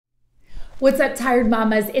What's up, tired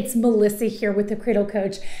mamas? It's Melissa here with the Cradle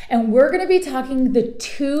Coach, and we're gonna be talking the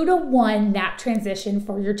 2-to-1 nap transition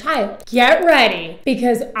for your child. Get ready,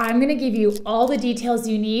 because I'm gonna give you all the details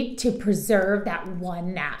you need to preserve that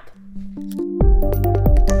one nap.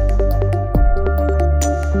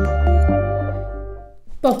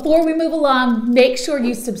 Before we move along, make sure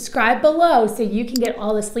you subscribe below so you can get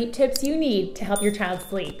all the sleep tips you need to help your child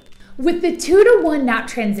sleep. With the 2-to-1 nap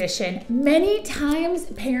transition, many times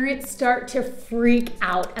parents start to freak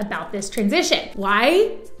out about this transition.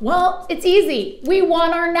 Why? Well, it's easy. We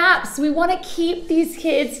want our naps. We want to keep these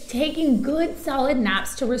kids taking good, solid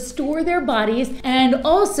naps to restore their bodies and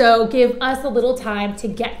also give us a little time to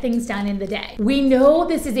get things done in the day. We know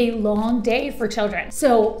this is a long day for children.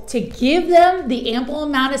 So to give them the ample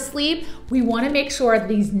amount of sleep, we want to make sure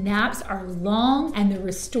these naps are long and they're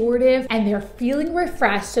restorative and they're feeling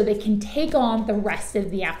refreshed so they can take on the rest of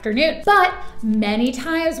the afternoon. But many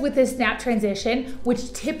times with this nap transition,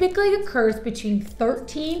 which typically occurs between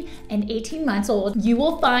 13 and 18 months old, you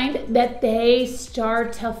will find that they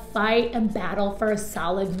start to fight and battle for a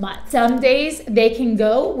solid month. Some days they can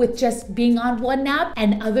go with just being on one nap,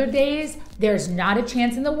 and other days there's not a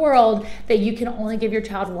chance in the world that you can only give your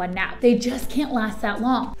child one nap. They just can't last that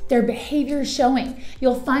long. Their behavior is showing.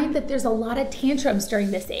 You'll find that there's a lot of tantrums during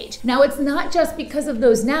this age. Now, it's not just because of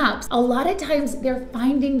those naps. A lot of times they're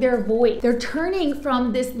finding their voice. They're turning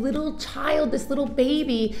from this little child, this little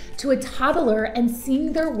baby, to a toddler and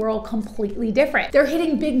seeing their world completely different. They're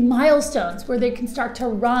hitting big milestones where they can start to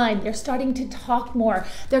run. They're starting to talk more.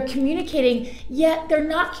 They're communicating, yet they're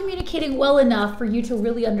not communicating well enough for you to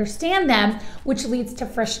really understand them, which leads to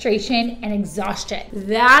frustration and exhaustion.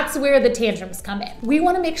 That's where the tantrums come in. We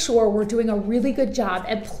want to make sure we're doing a really good job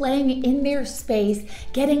at playing in their space,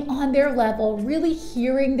 getting on their level, really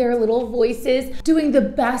hearing their little voices, doing the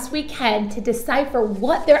best we can to decipher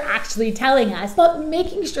what they're actually telling us, but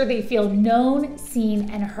making sure they feel known, seen,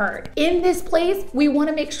 and heard. In this place, we want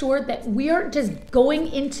to make sure that we aren't just going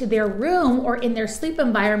into their room or in their sleep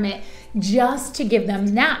environment just to give them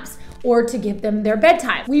naps or to give them their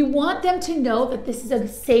bedtime. We want them to know that this is a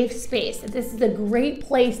safe space, that this is a great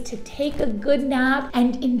place to take a good nap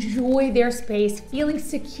and enjoy their space, feeling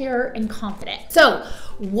secure and confident. So,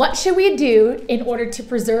 what should we do in order to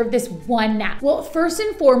preserve this one nap? Well, first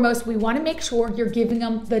and foremost, we want to make sure you're giving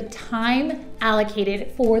them the time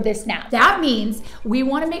allocated for this nap. That means we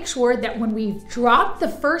want to make sure that when we've dropped the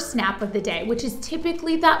first nap of the day, which is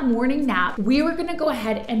typically that morning nap, we are going to go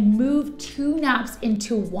ahead and move 2 naps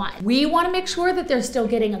into one. We want to make sure that they're still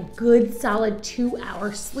getting a good, solid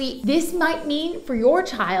 2-hour sleep. This might mean for your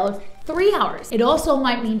child 3 hours. It also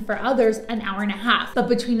might mean for others an hour and a half. But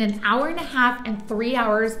between an hour and a half and 3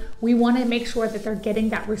 hours, we want to make sure that they're getting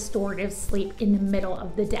that restorative sleep in the middle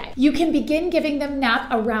of the day. You can begin giving them nap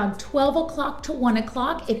around 12 o'clock to 1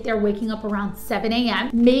 o'clock if they're waking up around 7 a.m.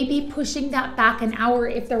 Maybe pushing that back an hour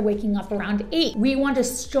if they're waking up around 8. We want to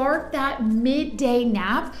start that midday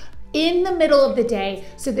nap in the middle of the day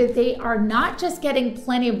so that they are not just getting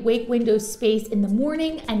plenty of wake window space in the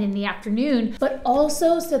morning and in the afternoon, but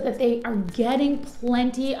also so that they are getting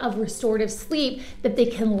plenty of restorative sleep that they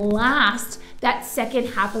can last that second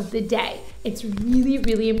half of the day. It's really,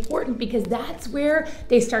 really important because that's where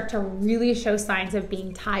they start to really show signs of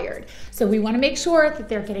being tired. So we want to make sure that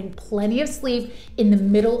they're getting plenty of sleep in the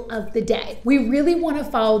middle of the day. We really want to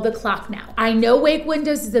follow the clock now. I know wake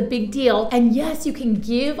windows is a big deal, and yes, you can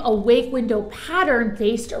give a wake window pattern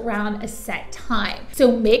based around a set time.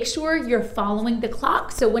 So make sure you're following the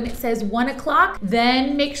clock. So when it says 1 o'clock,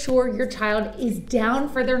 then make sure your child is down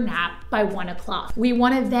for their nap by 1 o'clock. We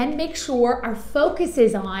want to then make sure our focus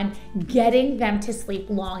is on getting them to sleep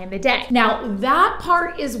long in the day. Now, that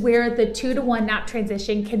part is where the 2-to-1 nap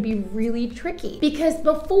transition can be really tricky, because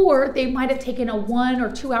before they might have taken a 1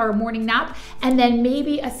 or 2 hour morning nap and then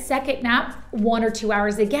maybe a second nap 1 or 2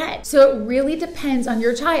 hours again. So it really depends on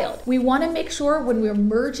your child. We want to make sure when we're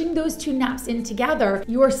merging those 2 naps in together,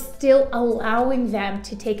 you're still allowing them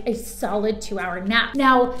to take a solid 2-hour nap.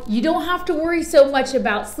 Now, you don't have to worry so much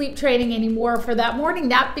about sleep training anymore for that morning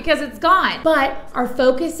nap because it's gone. But our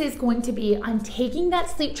focus is going to be on taking that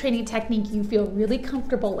sleep training technique you feel really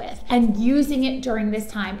comfortable with and using it during this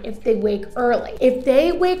time if they wake early. If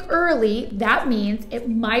they wake early, that means it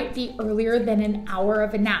might be earlier than an hour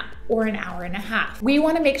of a nap, or an hour and a half. We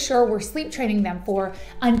want to make sure we're sleep training them for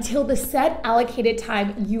until the set allocated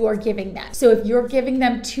time you are giving them. So if you're giving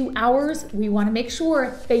them 2 hours, we want to make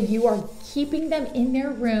sure that you are keeping them in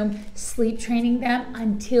their room, sleep training them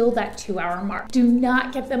until that 2-hour mark. Do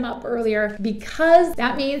not get them up earlier, because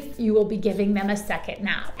that means you will be giving them a second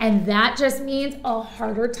nap. And that just means a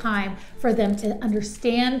harder time for them to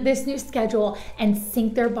understand this new schedule and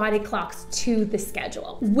sync their body clocks to the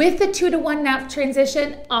schedule. With the 2-to-1 nap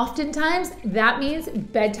transition, oftentimes that means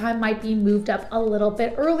bedtime might be moved up a little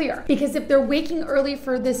bit earlier, because if they're waking early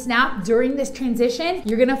for this nap during this transition,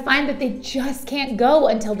 you're gonna find that they just can't go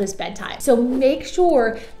until this bedtime. So make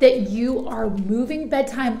sure that you are moving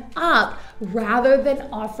bedtime up rather than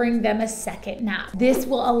offering them a second nap. This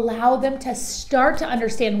will allow them to start to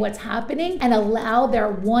understand what's happening and allow their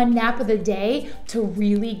one nap of the day to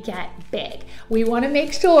really get big. We want to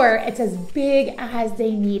make sure it's as big as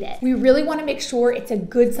they need it. We really want to make sure it's a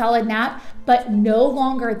good solid nap, but no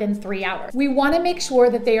longer than 3 hours. We want to make sure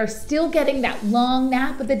that they are still getting that long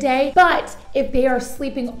nap of the day, but if they are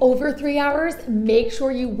sleeping over 3 hours, make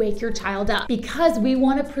sure you wake your child up, because we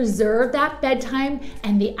want to preserve that bedtime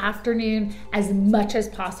and the afternoon as much as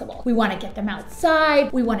possible. We want to get them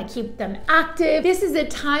outside. We want to keep them active. This is a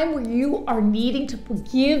time where you are needing to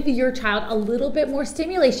give your child a little bit more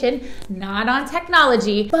stimulation, not on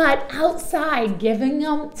technology, but outside, giving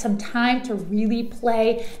them some time to really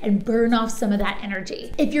play and burn off some of that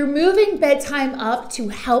energy. If you're moving bedtime up to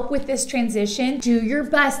help with this transition, do your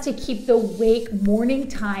best to keep the wake morning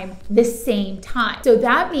time the same time. So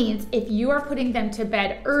that means if you are putting them to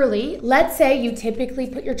bed early, let's say you typically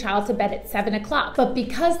put your child to bed at 7 o'clock, but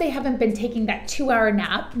because they haven't been taking that 2-hour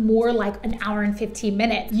nap, more like an hour and 15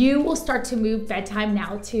 minutes, you will start to move bedtime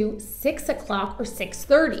now to 6 o'clock or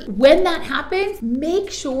 6:30. When that happens, make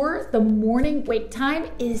sure the morning wake time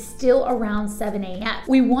is still around 7 a.m.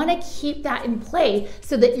 We want to keep that in play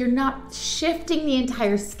so that you're not shifting the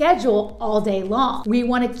entire schedule all day long. We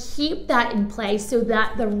want to keep that in place so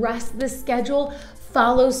that the rest of the schedule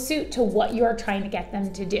follow suit to what you are trying to get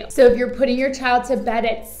them to do. So if you're putting your child to bed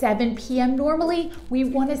at 7 p.m. normally, we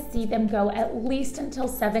want to see them go at least until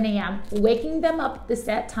 7 a.m., waking them up the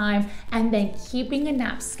set time, and then keeping a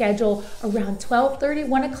nap schedule around 12:30,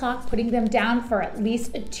 1 o'clock, putting them down for at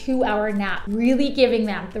least a 2-hour nap, really giving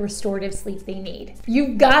them the restorative sleep they need.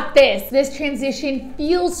 You've got this. This transition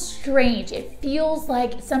feels strange. It feels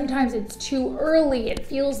like sometimes it's too early. It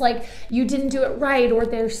feels like you didn't do it right, or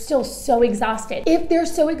they're still so exhausted. If they're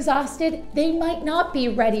so exhausted, they might not be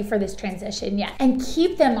ready for this transition yet. And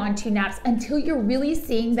keep them on 2 naps until you're really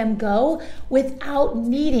seeing them go without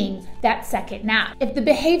needing that second nap. If the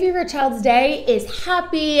behavior of your child's day is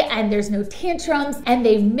happy and there's no tantrums and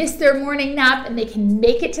they miss their morning nap and they can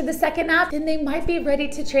make it to the second nap, then they might be ready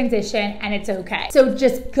to transition, and it's okay. So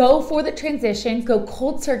just go for the transition, go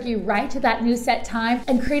cold turkey right to that new set time,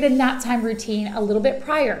 and create a nap time routine a little bit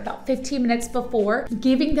prior, about 15 minutes before,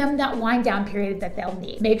 giving them that wind down period that they'll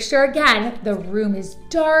need. Make sure, again, the room is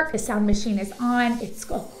dark, the sound machine is on, it's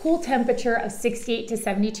a cool temperature of 68 to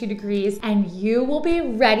 72 degrees, and you will be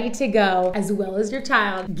ready to go, as well as your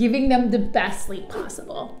child, giving them the best sleep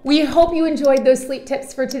possible. We hope you enjoyed those sleep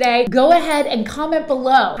tips for today. Go ahead and comment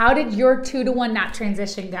below. How did your 2-to-1 nap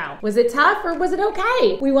transition go? Was it tough or was it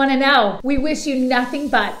okay? We want to know. We wish you nothing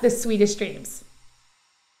but the sweetest dreams.